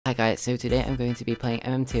Hi guys, so today I'm going to be playing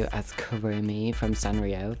MM2 as KUROMI from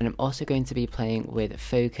Sanrio, and I'm also going to be playing with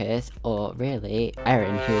Focus, or really,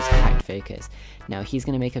 Aaron, who has hacked Focus. Now he's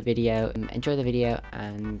going to make a video, enjoy the video,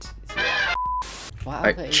 and...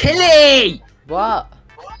 Wow, Chili! What?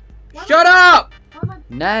 Shut up!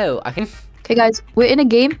 No, I can... Okay guys, we're in a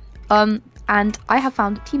game, and I have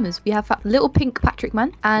found teamers. We have little pink Patrick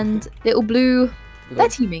Man and little blue, they're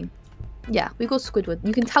teaming. Yeah, we got Squidward.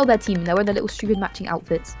 You can tell they're teaming. They're wearing their little stupid matching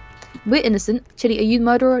outfits. We're innocent. Chili, are you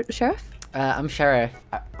murderer or sheriff? I'm sheriff.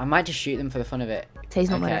 I might just shoot them for the fun of it.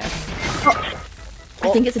 Tay's not murderer. Oh.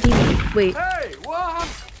 I think it's a teammate. Wait. Hey, what?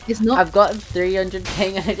 It's not. I've got 300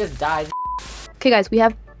 ping and I just died. Okay guys, we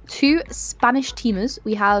have two Spanish teamers.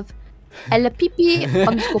 We have El Pipi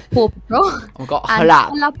 _ Paw Patrol. I've got and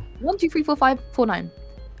Hola. 1, 2, 3, 4, 5, 4, 9.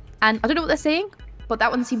 And I don't know what they're saying, but that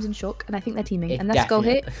one seems in shock, and I think they're teaming. And let's go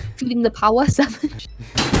here, feeling the power 7.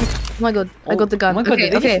 Oh my god, I got the gun. Oh my god,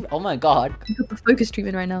 okay. Oh my god. I got the focus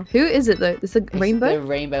treatment right now. Who is it though? It's a rainbow? The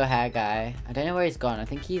rainbow hair guy. I don't know where he's gone. I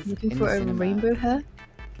think he's looking in for the a cinema. rainbow hair.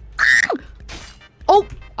 Oh!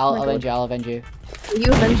 I'll avenge you, I'll avenge you.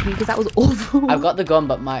 You avenged me because that was awful. I've got the gun,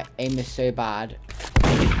 but my aim is so bad.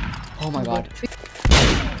 Oh my god.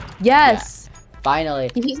 Yes! Yeah. Finally.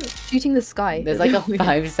 He keeps shooting the sky. There's like a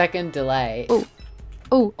 5-second delay. Oh.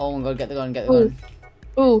 Oh. Oh my god, get the gun, get the gun.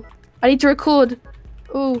 Oh. I need to record.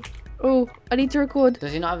 Oh. Oh. I need to record.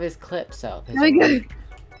 Does he not have his clip set? There we go.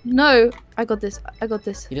 No. I got this. I got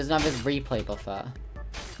this. He doesn't have his replay buffer.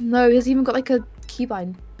 No, he hasn't even got like a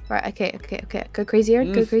keybind. Right, okay. Go crazy,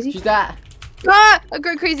 Aaron. Go crazy. She's that. Ah! I'm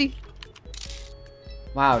going crazy.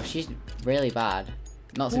 Wow, she's really bad.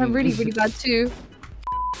 Not I'm really bad too.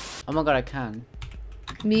 Oh my god, I can.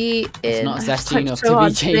 Me It's not zesty enough so to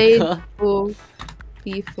be Jacob.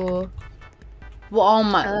 Before. Well, oh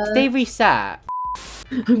my, did they reset?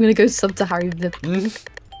 I'm gonna go sub to Harry the. I'm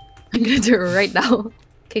gonna do it right now.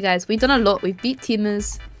 Okay guys, we've done a lot. We've beat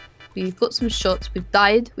teamers. We've got some shots. We've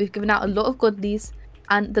died. We've given out a lot of godlies.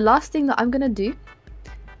 And the last thing that I'm gonna do,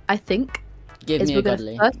 I think, is we're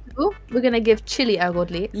gonna first of all, we're gonna give Chili a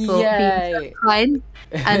godly for being so kind.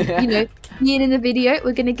 And you know, being in the video,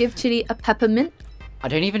 we're gonna give Chili a peppermint. I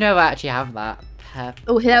don't even know if I actually have that.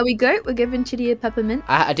 Oh, here we go. We're giving Chili a peppermint.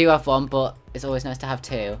 I do have one, but it's always nice to have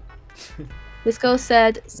two. This girl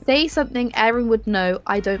said, say something Aaron would know.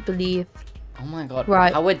 I don't believe. Oh my god.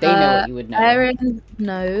 Right. How would they know what you would know? Aaron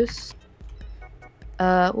knows.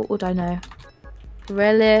 What would I know?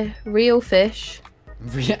 Really, real fish.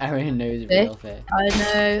 Aaron knows real fish. I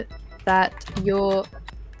know that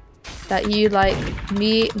you like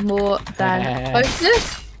me more than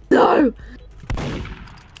Focus. No.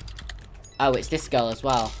 Oh, it's this girl as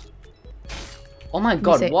well. Oh my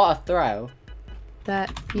god, what a throw!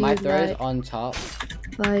 That you my throw's like, on top.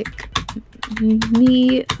 Like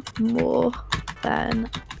me more than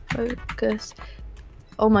Focus.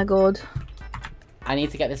 Oh my god. I need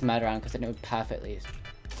to get this murder round because then it would perfectly.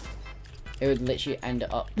 It would literally end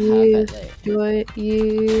it up perfectly.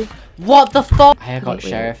 You. What the fuck? I got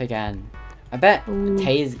sheriff again. I bet Ooh.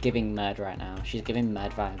 Tay is giving murd right now. She's giving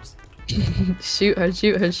murd vibes. Shoot her,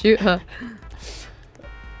 shoot her, shoot her.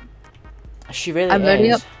 She really I'm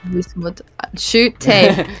is. Loading up. Shoot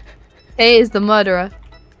Tay. Tay is the murderer.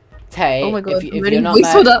 Tay, oh my god, if you're not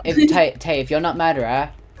Tay, if you're not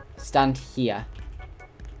murderer, stand here.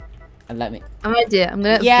 And let me. I'm idea. I'm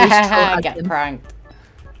gonna get pranked.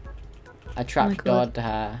 I trapped God to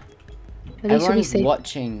her. Everyone's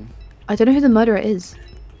watching. I don't know who the murderer is.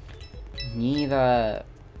 Neither.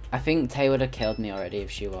 I think Tay would have killed me already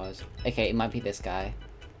if she was. Okay, it might be this guy.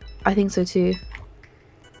 I think so too.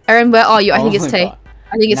 Aaron, where are you? I think it's Tay.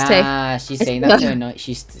 I think it's Tay. Nah, she's saying that to annoy.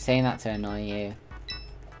 She's saying that to annoy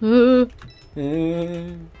you.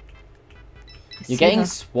 You're getting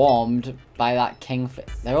swarmed by that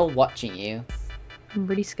kingfish. They're all watching you. I'm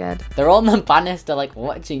really scared. They're all on the banister, like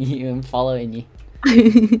watching you and following you.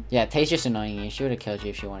 Yeah, Tay's just annoying you. She would have killed you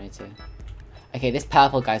if she wanted to. Okay, this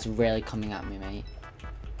purple guy's really coming at me, mate.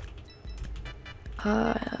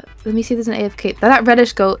 Let me see if there's an AFK. That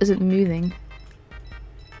reddish girl isn't moving.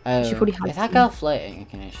 Oh, she probably has is that girl floating?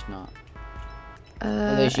 Okay, no, she's not.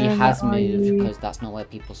 Although she has moved because that's not where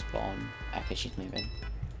people spawn. Okay, she's moving.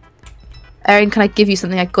 Aaron, can I give you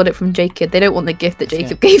something? I got it from Jacob. They don't want the gift that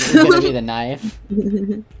Jacob gave them. It's gonna be the knife.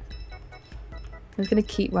 I'm just gonna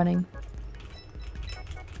keep running.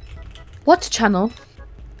 What channel?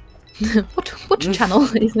 what channel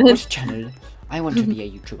is it? What channel? I want to be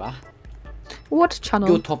a YouTuber. What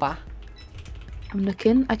channel? YouTuber. I'm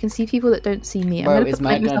looking. I can see people that don't see me. Bro, is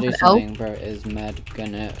Med gonna do something? Bro, is Med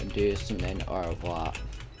gonna do something or what?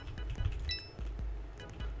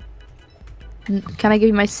 Can I give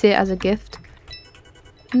you my sit as a gift?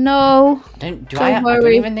 No. Don't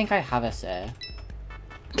worry. even think I have a sir.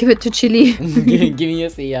 Give it to Chili. Give me a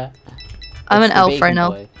seer. I'm It's an the elf bacon right now.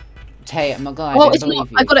 boy. Tay, I'm not gonna lie, I Oh, don't it's not.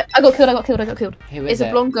 believe you. I got it. I got killed. I got killed. I got killed. Who It's is a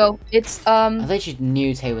it? blonde girl. It's I literally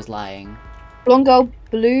knew Tay was lying. blonde girl,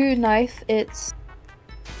 blue knife. It's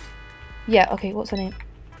yeah. Okay, what's her name?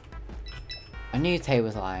 I knew Tay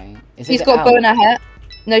was lying. Is She's it got a the bow in elf? her hair.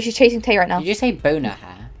 No, she's chasing Tay right now. Did you say boner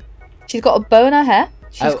hair? She's got a bow in her hair.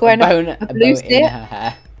 She's wearing a a blue bow in stick. her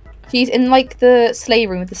hair. She's in like the sleigh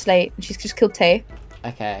room with the sleigh, and she's just killed Tay.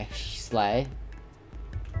 Okay, slay.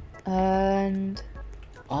 And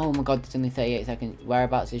Oh my god, there's only 38 seconds.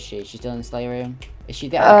 Whereabouts is she? She's still in the sleigh room? Is she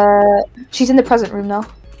there? she's in the present room now.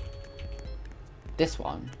 This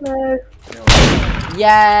one? No. Yay!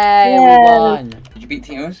 We Yeah. won! Did you beat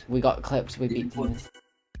Tino's? We got clips, we beat teams.